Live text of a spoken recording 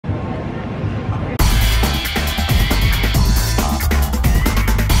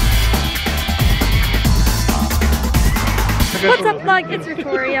What's up vlog, it's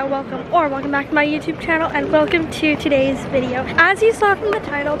Victoria. Welcome back to my YouTube channel and welcome to today's video. As you saw from the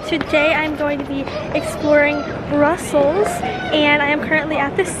title, today I'm going to be exploring Brussels and I am currently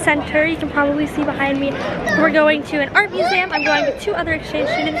at the center. You can probably see behind me. We're going to an art museum. I'm going with 2 other exchange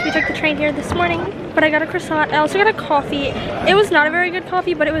students. We took the train here this morning, but I got a croissant. I also got a coffee. It was not a very good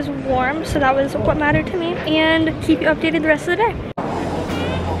coffee, but it was warm, so that was what mattered to me. And keep you updated the rest of the day.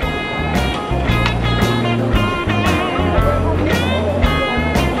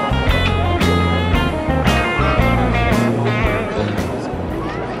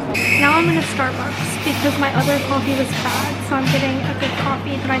 Now I'm in a Starbucks because my other coffee was bad, so I'm getting a good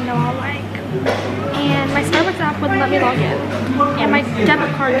coffee that I know I'll like. And my Starbucks app wouldn't let me log in, and my debit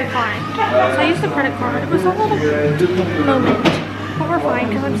card declined. So I used the credit card. It was a little moment, but we're fine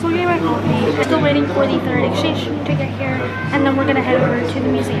because I'm still getting my coffee. I'm still waiting for the 3rd exchange student to get here, and then we're gonna head over to the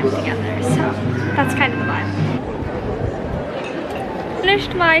museum together. So that's kind of the vibe.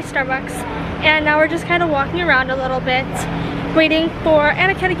 Finished my Starbucks, and now we're just kind of walking around a little bit, waiting for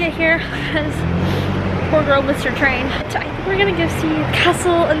Annika to get here because poor girl missed her train. I think we're gonna go see the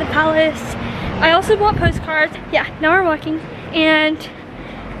castle and the palace. I also bought postcards. Yeah, now we're walking and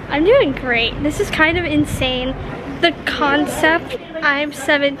I'm doing great. This is kind of insane. The concept, I'm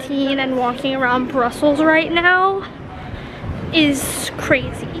 17 and walking around Brussels right now is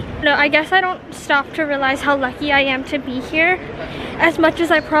crazy. No, I guess I don't stop to realize how lucky I am to be here as much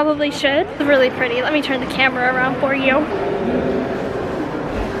as I probably should. It's really pretty. Let me turn the camera around for you.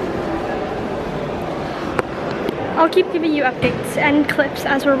 I'll keep giving you updates and clips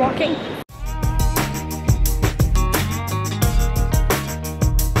as we're walking.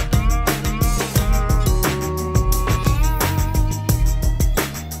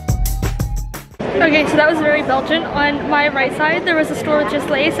 Okay, so that was very Belgian. On my right side, there was a store with just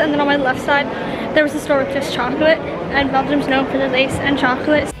lace, and then on my left side, there was a store with just chocolate. And Belgium's known for their lace and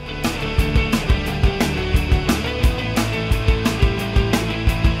chocolate.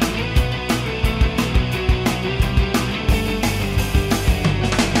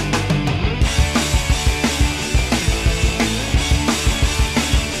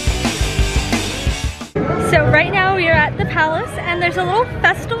 So right now we are at the palace and there's a little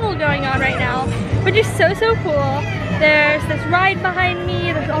festival going on right now, which is so cool. There's this ride behind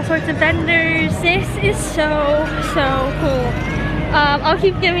me, there's all sorts of vendors. This is so cool. I'll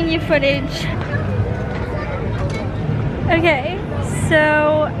keep giving you footage. Okay,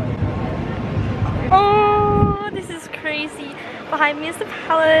 so, oh, this is crazy. Behind me is the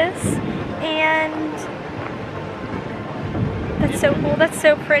palace and that's so cool, that's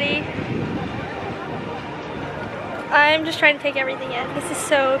so pretty. I'm just trying to take everything in. This is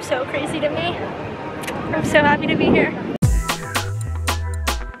so crazy to me. I'm so happy to be here.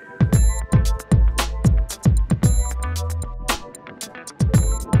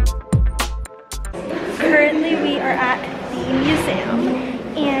 Currently we are at the museum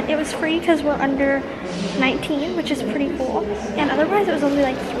and it was free because we're under 19, which is pretty cool. And otherwise it was only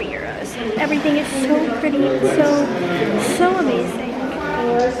like €3. Everything is so pretty, so amazing.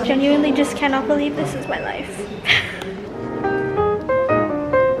 Genuinely just cannot believe this is my life.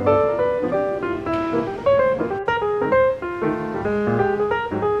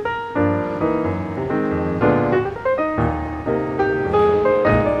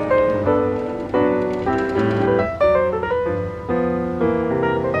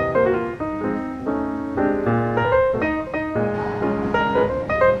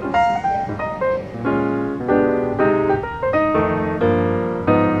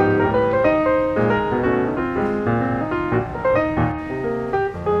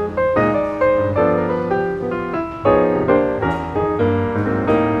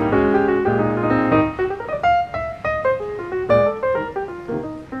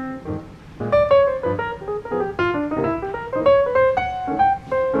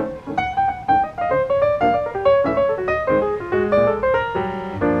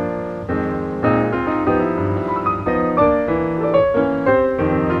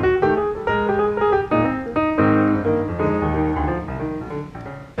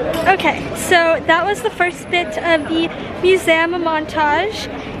 Okay, so that was the first bit of the museum montage,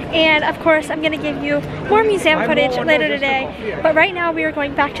 and of course I'm going to give you more museum footage later today, but right now we are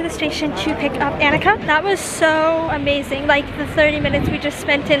going back to the station to pick up Annika. That was so amazing, like the 30 minutes we just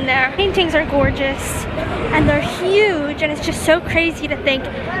spent in there. Paintings are gorgeous and they're huge, and it's just so crazy to think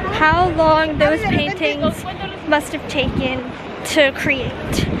how long those paintings must have taken to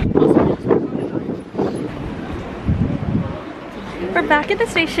create. We're back at the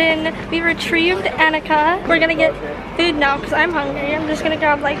station. We retrieved Annika. We're gonna get food now because I'm hungry. I'm just gonna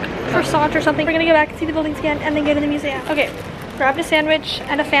grab like croissant or something. We're gonna go back and see the buildings again and then go to the museum. Okay, grabbed a sandwich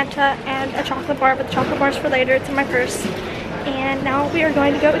and a Fanta and a chocolate bar, but the chocolate bar's for later. It's in my purse. And now we are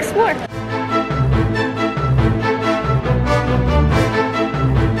going to go explore.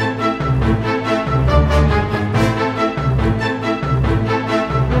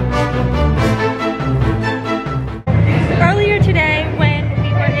 Earlier today when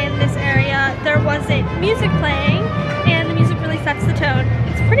we were in this area, there wasn't music playing and the music really sets the tone.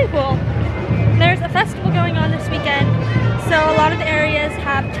 It's pretty cool. There's a festival going on this weekend, so a lot of the areas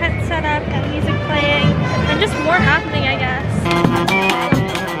have tents set up and music playing and just more happening, I guess.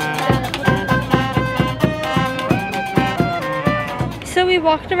 So we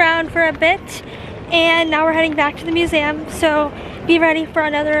walked around for a bit and now we're heading back to the museum, so be ready for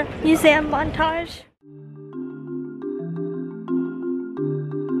another museum montage.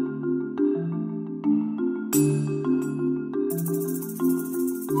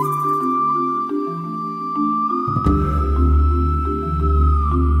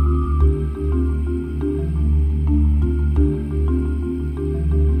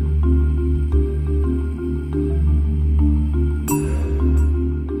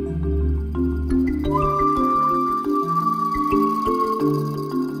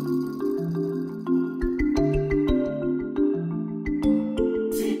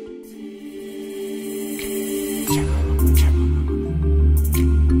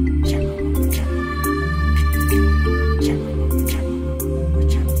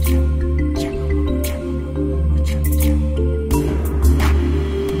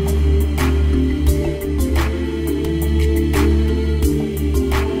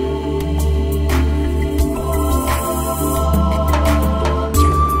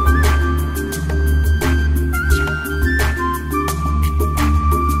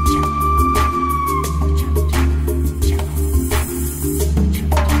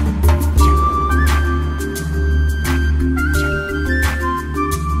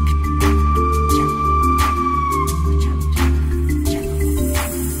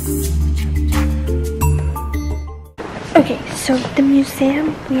 Okay, so the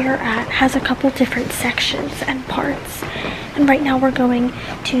museum we are at has a couple different sections and parts. And right now we're going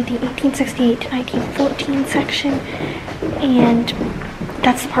to the 1868 to 1914 section. And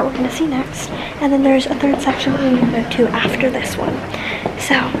that's the part we're going to see next. And then there's a third section we're going to go to after this one.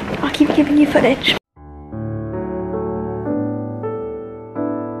 So I'll keep giving you footage.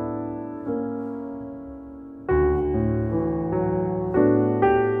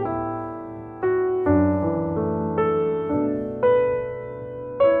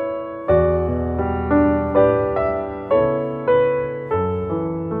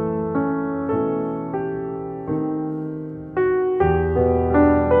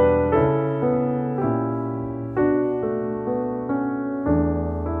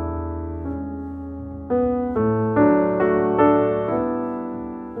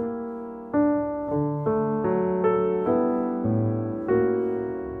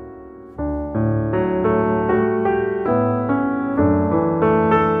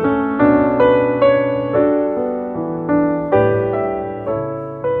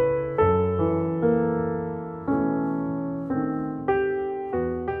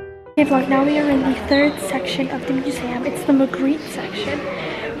 Okay vlog, now we are in the third section of the museum. It's the Magritte section,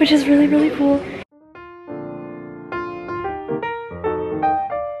 which is really, really cool.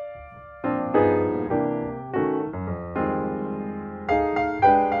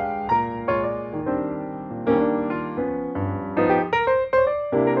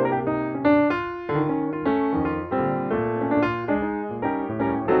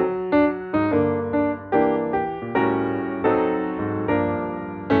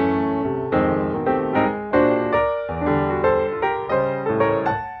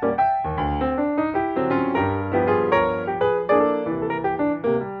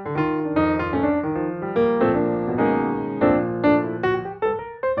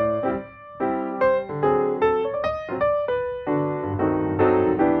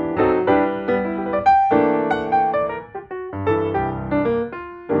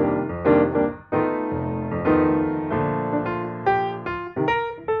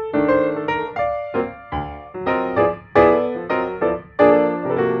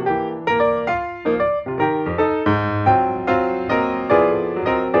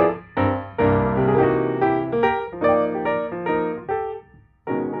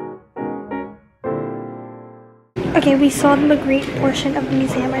 Okay, we saw the Magritte portion of the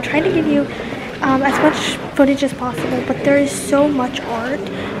museum. I tried to give you as much footage as possible, but there is so much art.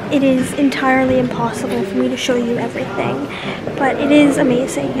 It is entirely impossible for me to show you everything, but it is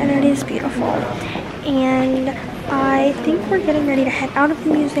amazing and it is beautiful. and I think we're getting ready to head out of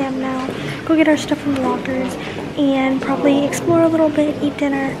the museum now, go get our stuff from the lockers, and probably explore a little bit, eat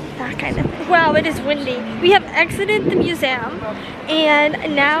dinner, that kind of thing. Wow, it is windy. We have exited the museum,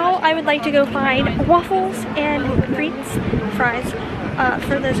 and now I would like to go find waffles and fries,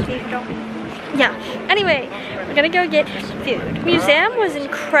 for those of you who don't. Yeah, anyway, we're gonna go get food. Museum was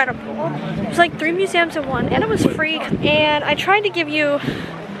incredible. It was like 3 museums in one, and it was free, and I tried to give you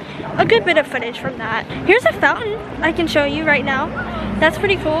a good bit of footage from that. Here's a fountain I can show you right now. That's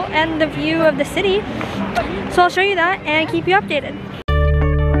pretty cool, and the view of the city. So I'll show you that and keep you updated.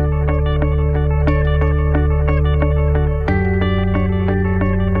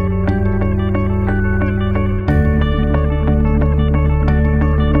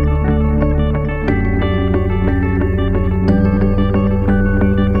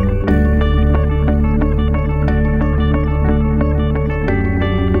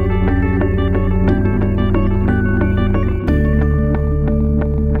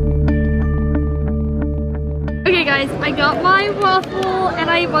 Okay guys, I got my waffle and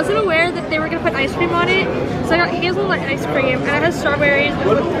I wasn't aware that they were gonna put ice cream on it. So I got hazelnut ice cream and it has strawberries and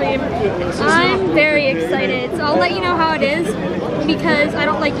whipped cream. I'm very excited. So I'll let you know how it is because I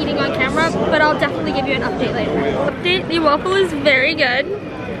don't like eating on camera, but I'll definitely give you an update later. Update, the waffle is very good.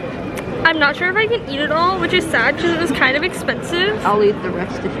 I'm not sure if I can eat it all, which is sad because it was kind of expensive. I'll eat the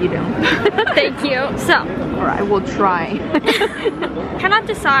rest if you don't. Thank you. So, or I will try. Cannot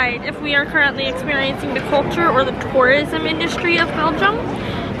decide if we are currently experiencing the culture or the tourism industry of Belgium.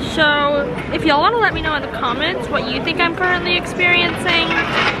 So, if y'all want to let me know in the comments what you think I'm currently experiencing,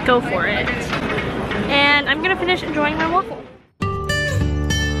 go for it. And I'm gonna finish enjoying my waffle.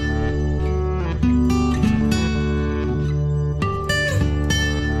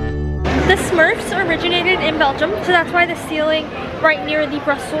 The Smurfs originated in Belgium, so that's why the ceiling right near the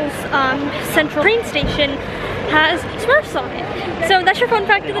Brussels Central train station has Smurfs on it. So that's your fun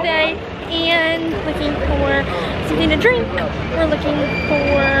fact of the day. And looking for something to drink. We're looking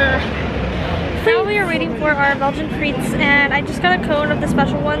for food. Now we are waiting for our Belgian frites, and I just got a cone of the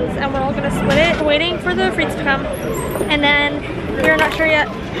special ones, and we're all gonna split it. We're waiting for the frites to come, and then we're not sure yet.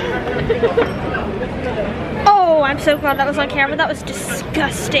 Oh, I'm so glad that was on camera. That was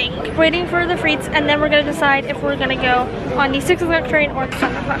disgusting. Waiting for the frites, and then we're gonna decide if we're gonna go on the 6 o'clock train or the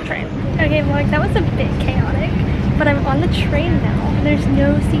 7 o'clock train. Okay, vlog, that was a bit chaotic, but I'm on the train now, and there's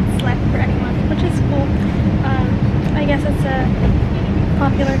no seats left for anyone, which is cool. I guess it's a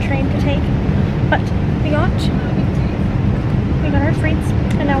popular train to take, but we got our frites,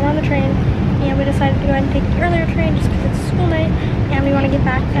 and now we're on the train, and we decided to go ahead and take the earlier train just because it's school night, and we want to get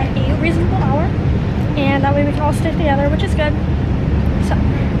back at a reasonable hour. And that way we can all stick together, which is good. So,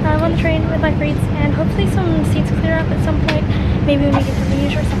 I'm on the train with my frites, and hopefully some seats clear up at some point. Maybe when we get to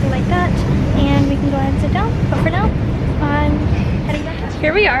Liège or something like that, and we can go ahead and sit down. But for now, I'm heading back out.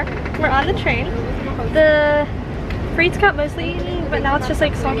 Here we are. We're on the train. The frites got mostly eaten, but now it's just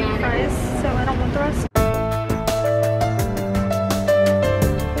like soggy fries, so I don't want the rest.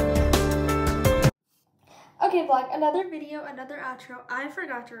 Okay vlog, another video, another outro. I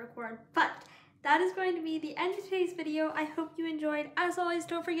forgot to record, but that is going to be the end of today's video. I hope you enjoyed. As always,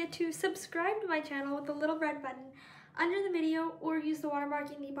 don't forget to subscribe to my channel with the little red button under the video, or use the watermark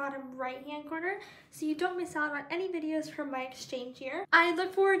in the bottom right hand corner so you don't miss out on any videos from my exchange year. I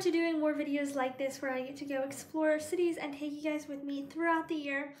look forward to doing more videos like this where I get to go explore cities and take you guys with me throughout the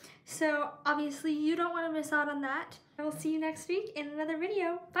year. So obviously you don't want to miss out on that. I will see you next week in another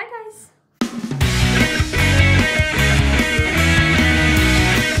video. Bye guys!